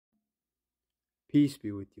Peace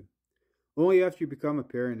be with you. Only after you become a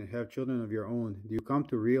parent and have children of your own do you come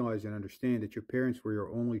to realize and understand that your parents were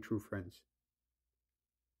your only true friends.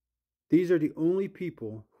 These are the only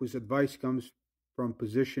people whose advice comes from a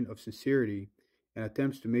position of sincerity and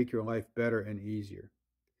attempts to make your life better and easier.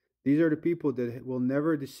 These are the people that will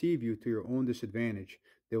never deceive you to your own disadvantage.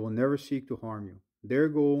 They will never seek to harm you. Their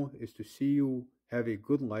goal is to see you have a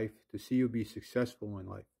good life, to see you be successful in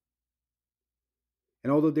life.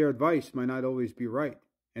 And although their advice might not always be right,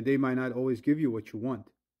 and they might not always give you what you want,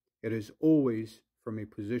 it is always from a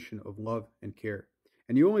position of love and care.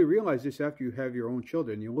 And you only realize this after you have your own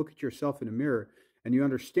children. You look at yourself in the mirror and you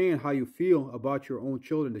understand how you feel about your own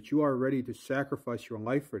children, that you are ready to sacrifice your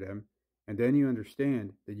life for them. And then you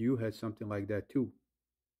understand that you had something like that too.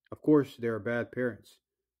 Of course, there are bad parents,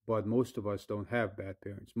 but most of us don't have bad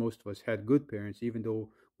parents. Most of us had good parents, even though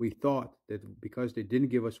we thought that because they didn't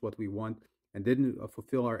give us what we want and didn't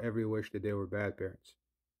fulfill our every wish, that they were bad parents.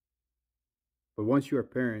 But once you're a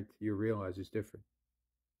parent, you realize it's different.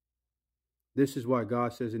 This is why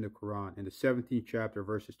God says in the Quran, in the 17th chapter,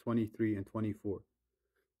 verses 23 and 24,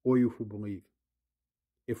 O you who believe,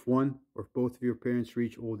 if one or both of your parents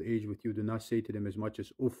reach old age with you, do not say to them as much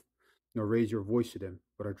as oof, nor raise your voice to them,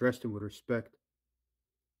 but address them with respect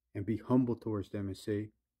and be humble towards them and say,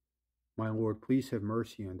 My Lord, please have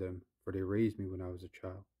mercy on them, for they raised me when I was a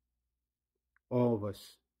child. All of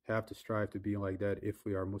us have to strive to be like that if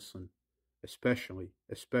we are Muslim,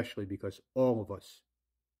 especially because all of us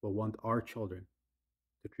will want our children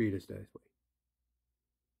to treat us that way.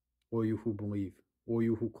 O you who believe, O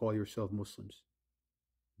you who call yourself Muslims,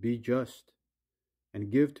 be just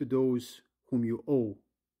and give to those whom you owe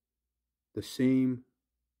the same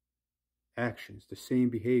actions, the same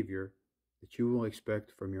behavior that you will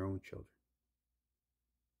expect from your own children.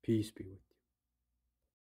 Peace be with you.